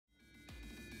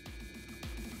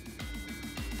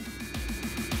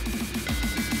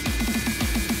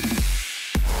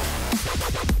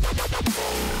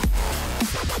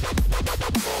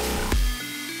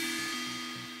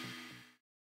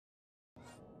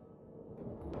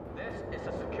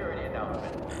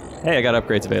Hey, I got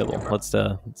upgrades available. Let's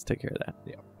take care of that.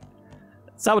 Yeah.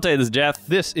 Sabotage, this is Jeff.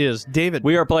 This is David.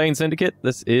 We are playing Syndicate.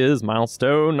 This is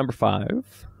milestone number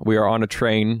 5. We are on a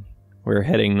train. We're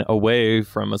heading away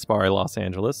from Aspari, Los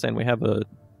Angeles, and we have a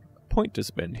point to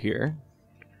spend here.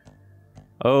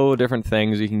 Oh, different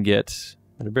things you can get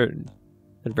that are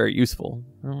very useful.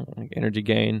 Oh, like energy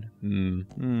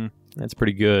gain. That's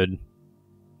pretty good.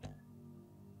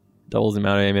 Doubles the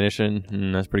amount of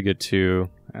ammunition. That's pretty good too.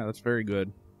 Yeah, that's very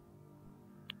good.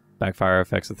 Backfire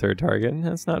affects the third target.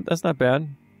 That's not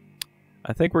bad.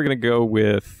 I think we're gonna go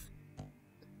with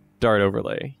dart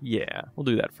overlay. Yeah, we'll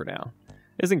do that for now.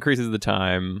 This increases the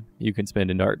time you can spend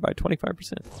in dart by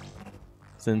 25%.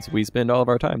 Since we spend all of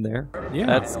our time there. Yeah,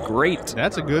 that's great.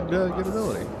 That's a good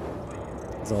ability.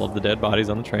 It's all of the dead bodies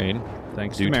on the train.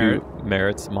 Thanks due to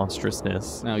Merit's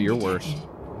monstrousness. Now you're worse.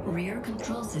 Rear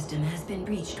control system has been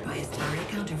breached by Aspari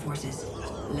counterforces.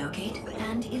 Locate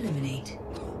and eliminate.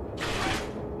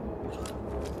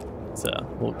 It's a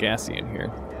little gassy in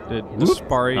here. Did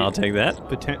Aspari I'll take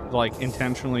that. Like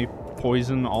intentionally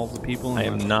poison all the people? I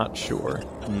am not sure.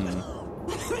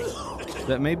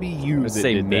 That may be you. I'd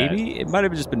say maybe it might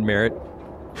have just been Merit.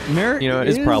 Merit,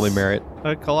 it's probably Merit.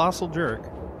 A colossal jerk.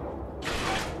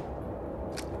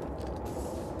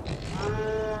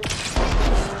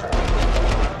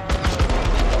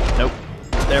 Nope.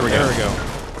 There we go. There we go.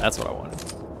 That's what I wanted.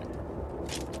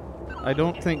 I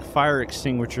don't think fire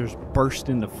extinguishers burst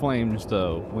into flames,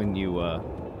 though, when you,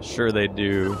 Sure they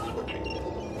do.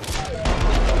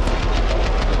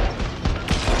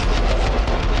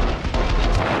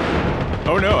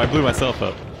 Oh no, I blew myself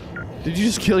up. Did you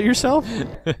just kill yourself?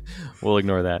 We'll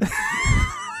ignore that.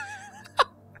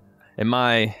 And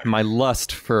my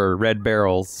lust for red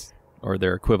barrels, or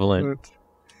their equivalent,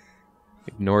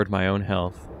 ignored my own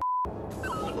health.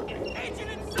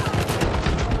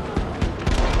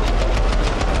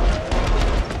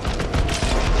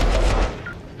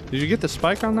 Did you get the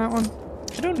spike on that one?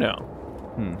 I don't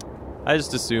know. I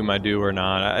just assume I do or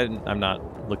not. I'm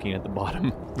not looking at the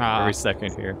bottom every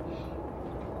second here.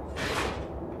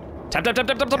 Tap, tap, tap,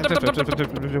 tap, tap, tap, tap, tap, tap, tap.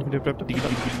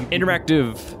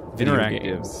 Interactive video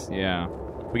games. Yeah.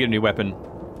 We get a new weapon.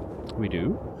 We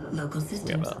do? Local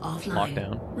systems offline.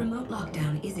 Lockdown. Remote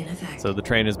lockdown is in effect. So the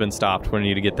train has been stopped. We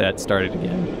need to get that started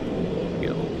again. We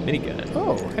get a little minigun.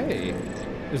 Oh, hey.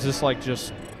 Is this like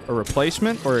just a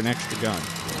replacement or an extra gun?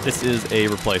 This is a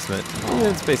replacement.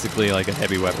 It's basically like a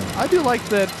heavy weapon. I do like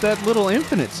that little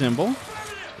infinite symbol.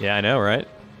 Yeah, I know, right?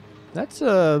 That's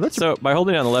so by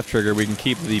holding down the left trigger, we can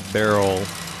keep the barrel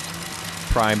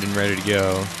primed and ready to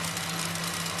go.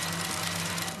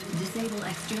 Disable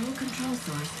external control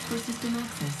source for system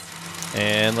access.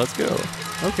 And let's go.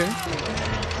 Okay.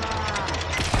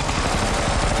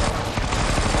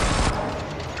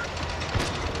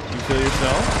 You kill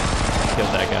yourself?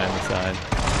 Killed that guy on the side.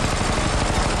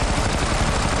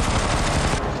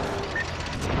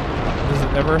 Does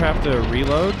it ever have to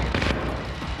reload?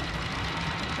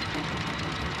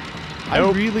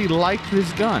 Nope. I really like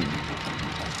this gun.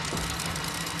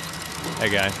 Hey,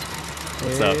 guy.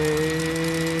 What's up?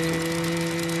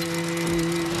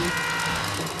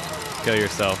 Kill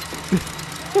yourself.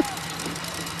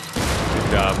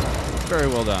 Good job. Very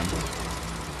well done.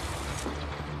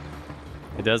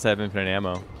 It does have infinite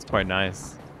ammo. It's quite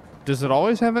nice. Does it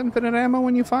always have infinite ammo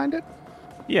when you find it?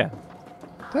 Yeah.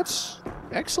 That's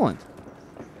excellent.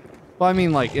 Well, I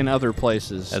mean, like in other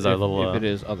places. As our little, if it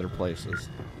is other places.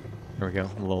 There we go.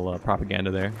 A little propaganda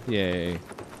there. Yay.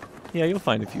 Yeah, you'll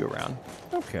find a few around.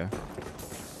 Okay.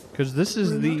 Because this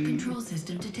is Remote the control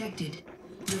system detected.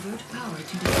 Divert power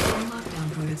to the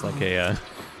lockdown protocol. It's like a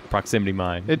proximity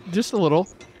mine. just a little.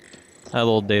 A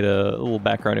little data, a little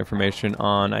background information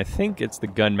on, I think it's the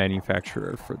gun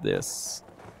manufacturer for this.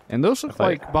 And those look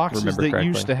like boxes that correctly.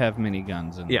 used to have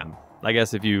miniguns in Yeah. them. I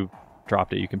guess if you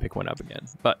dropped it, you can pick one up again.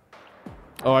 But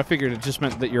Oh, I figured it just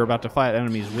meant that you're about to fight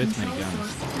enemies with Control miniguns.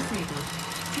 source disabled.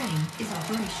 Train is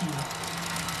operational.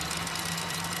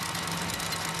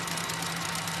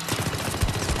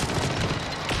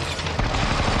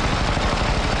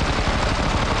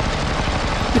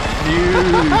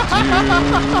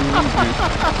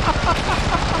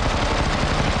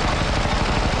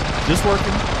 just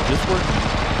working. Just working.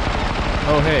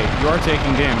 Oh, hey, you are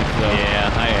taking damage, though.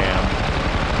 Yeah, I am.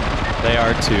 They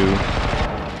are too.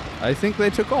 I think they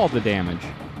took all the damage.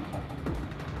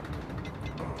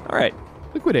 All right.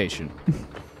 Liquidation.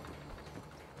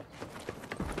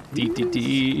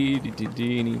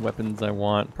 Any weapons I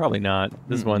want? Probably not.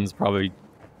 This one's probably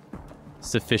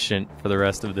sufficient for the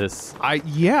rest of this.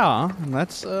 Yeah,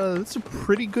 that's a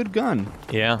pretty good gun.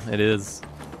 Yeah, it is.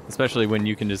 Especially when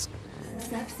you can just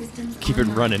Subsystems Keep it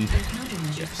online running. and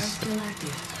countermeasures are still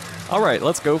active. All right,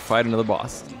 let's go fight another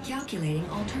boss. Calculating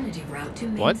alternative route to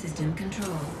main What? system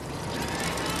control.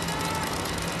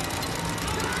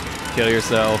 Kill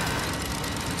yourself.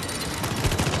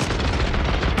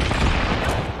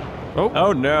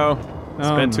 Oh no. It's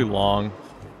been too long.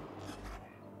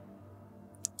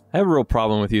 I have a real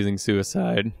problem with using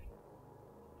suicide.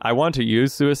 I want to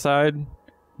use suicide,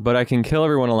 but I can kill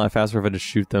everyone a lot faster if I just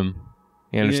shoot them.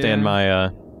 You understand my,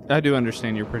 I do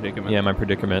understand your predicament. yeah, my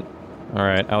predicament.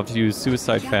 Alright, I'll have to use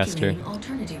suicide faster. Calculating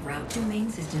alternative route to main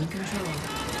system control.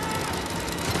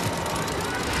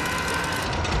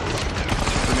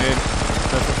 Grenade.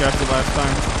 That's what got you last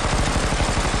time.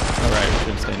 Alright, we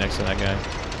should stay next to that guy.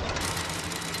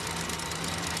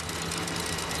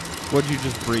 What'd you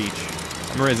just breach?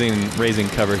 I'm raising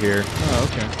cover here. Oh,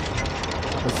 okay.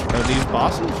 Are these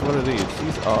bosses? What are these?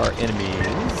 These are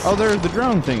enemies. Oh, they're the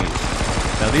drone thingies.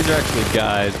 Now these are actually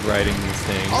guys riding these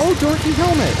things. Oh, dorky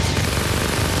helmets!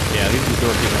 Yeah, these are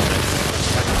dorky helmets.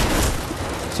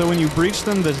 So when you breach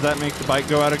them, does that make the bike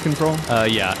go out of control?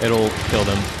 Yeah, it'll kill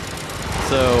them.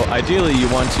 So ideally you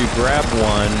want to grab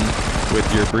one with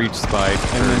your breach spike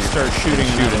And then start shooting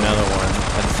shoot another one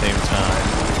at the same time.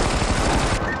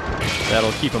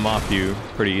 That'll keep them off you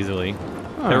pretty easily.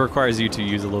 Huh. It requires you to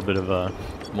use a little bit of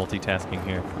multitasking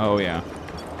here. Oh, yeah.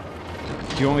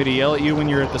 Do you want me to yell at you when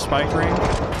you're at the spike range?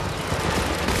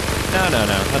 No,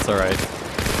 that's alright.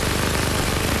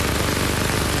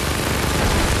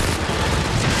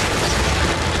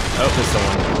 Oh, there's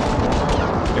someone.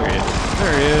 There he is.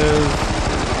 There he is.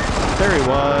 There he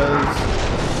was.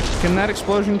 Can that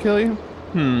explosion kill you?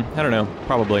 I don't know.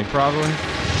 Probably. Probably.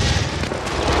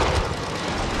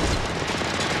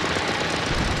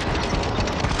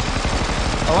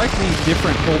 I like the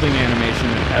different holding animation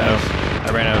it has.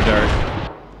 I ran out of dart.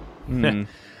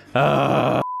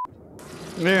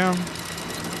 Yeah.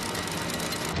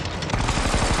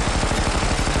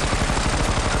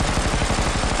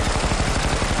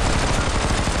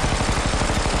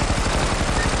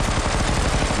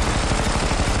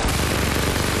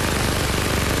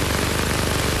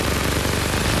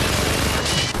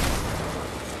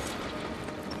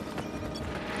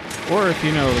 Or if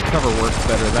you know the cover works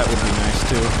better, that would be nice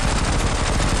too.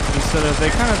 Instead of, they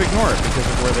kind of ignore it because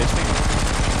of where they stand.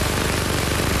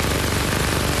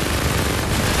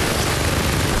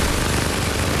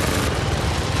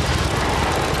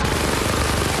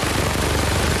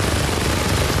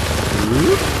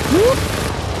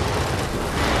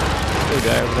 Good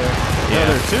guy over there. Yeah,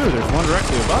 there are two. There's one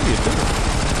directly above you too.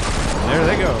 There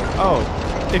they go. Oh,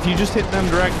 if you just hit them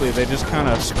directly, they just kind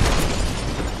of...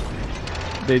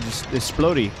 They just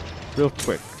explodey real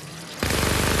quick.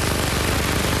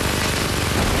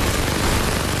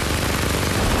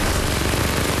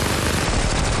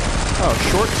 Oh,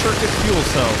 short circuit fuel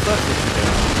cells. That's what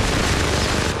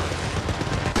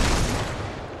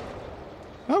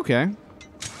you do. Okay.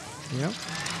 Yep.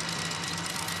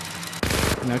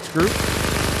 Next group.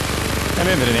 I'm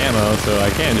limited ammo, so I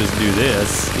can just do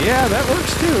this. Yeah, that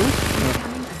works too.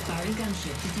 Incoming Aspari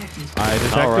gunship detected. I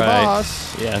detect All the right.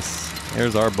 boss. Yes.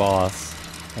 Here's our boss.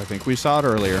 I think we saw it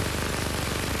earlier.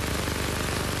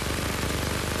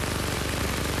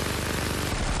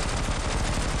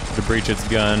 To breach its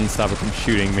gun, stop it from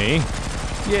shooting me.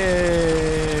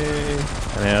 Yay!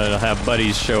 And then it'll have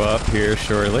buddies show up here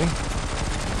shortly.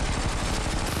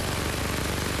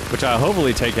 Which I'll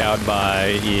hopefully take out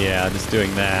by, yeah, just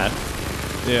doing that.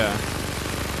 Yeah.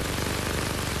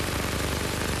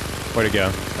 Where'd it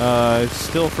go? It's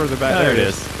still further back. Oh, there it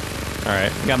is.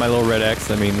 Alright, got my little red X,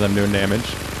 that means I'm doing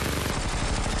damage.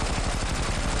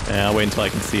 And I'll wait until I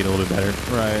can see it a little bit better.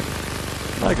 Right.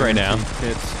 Like right now.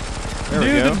 Hits. There we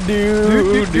go.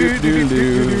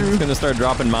 It's gonna start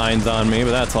dropping mines on me,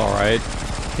 but that's alright.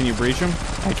 Can you breach him?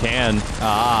 I can.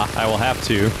 I will have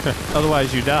to.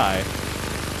 Otherwise you die.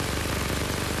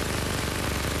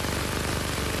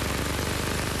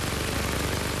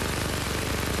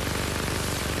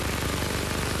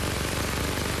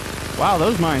 Wow,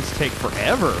 those mines take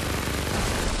forever.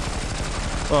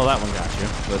 Well, that one got you,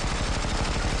 but...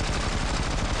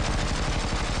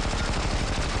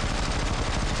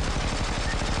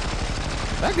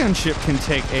 That gunship can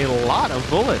take a lot of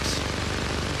bullets.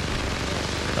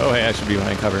 Oh, hey, I should be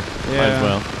behind cover. Might Yeah. as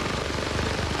well.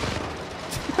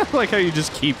 I like how you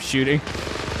just keep shooting.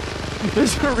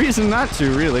 There's no reason not to,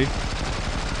 really.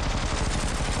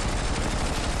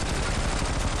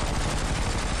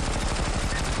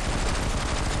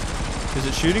 Is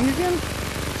it shooting again?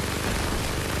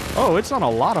 Oh, it's on a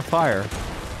lot of fire.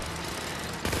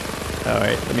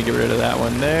 Alright, let me get rid of that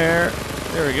one there.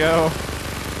 There we go.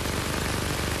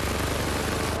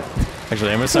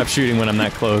 Actually, I'm gonna stop shooting when I'm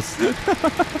that close.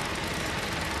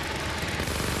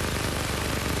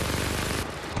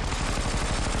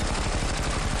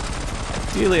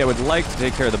 Ideally, I would like to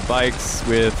take care of the bikes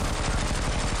with...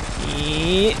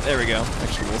 There we go.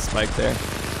 Actually, we'll spike there.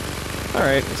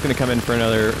 Alright, it's going to come in for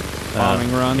another... bombing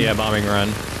run? Yeah, bombing run.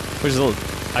 Which is a little...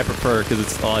 I prefer, because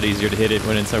it's a lot easier to hit it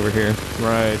when it's over here.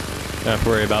 Right. Don't have to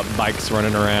worry about bikes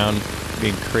running around,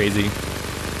 being crazy.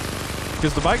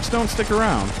 Because the bikes don't stick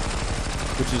around,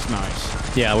 which is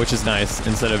nice. Yeah, which is nice,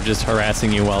 instead of just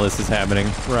harassing you while this is happening.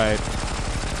 Right.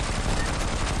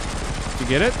 Did you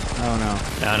get it? Oh, no.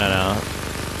 No.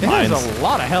 It has a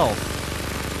lot of health.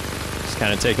 Just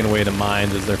kind of taking away the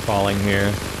mines as they're falling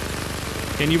here.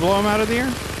 Can you blow them out of the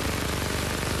air?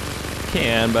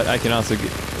 Can, but I can also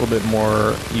get a little bit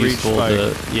more useful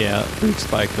to, breach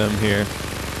spike them here.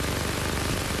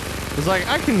 It's like,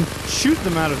 I can shoot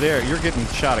them out of there. You're getting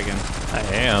shot again. I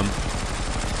am.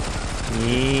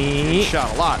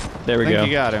 Shot a lot. There we I think go.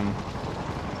 You got him.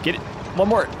 Get it. One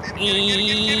more.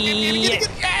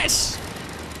 Yes!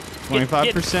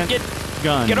 25%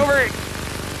 gun. Get over it.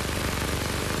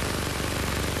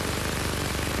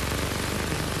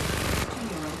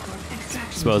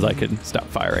 Suppose I could stop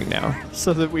firing now.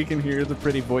 So that we can hear the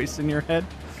pretty voice in your head?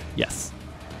 Yes.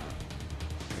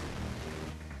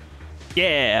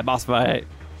 Yeah, boss fight.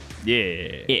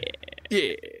 Yeah.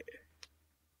 Yeah.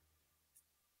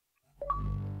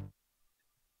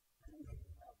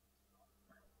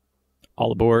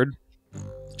 All aboard.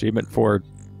 Achievement for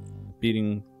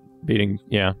beating,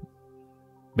 yeah.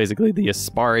 Basically the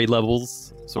Aspari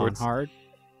levels. On hard.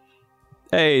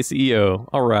 Hey, CEO.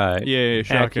 All right. Yeah,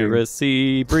 shocking.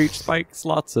 Accuracy, breach spikes,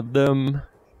 lots of them.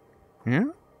 Yeah?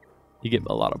 You get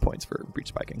a lot of points for breach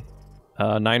spiking.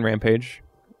 9 rampage.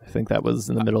 I think that was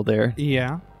in the middle there.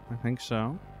 Yeah, I think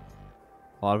so.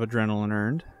 A lot of adrenaline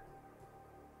earned.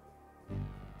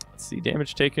 Let's see,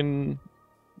 damage taken,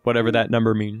 whatever that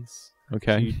number means.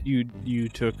 Okay. So you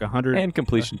took 100. And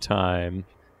completion time.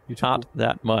 Not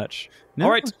that much. No,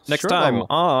 All right, next time level.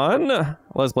 on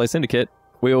Let's Play Syndicate,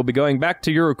 we will be going back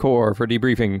to Eurocorp for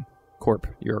debriefing.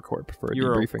 Eurocorp for a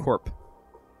debriefing. Eurocorp.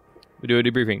 We do a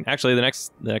debriefing. Actually, the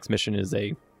next mission is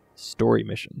a story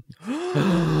mission.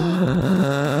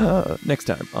 Next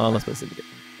time on Let's Play Syndicate.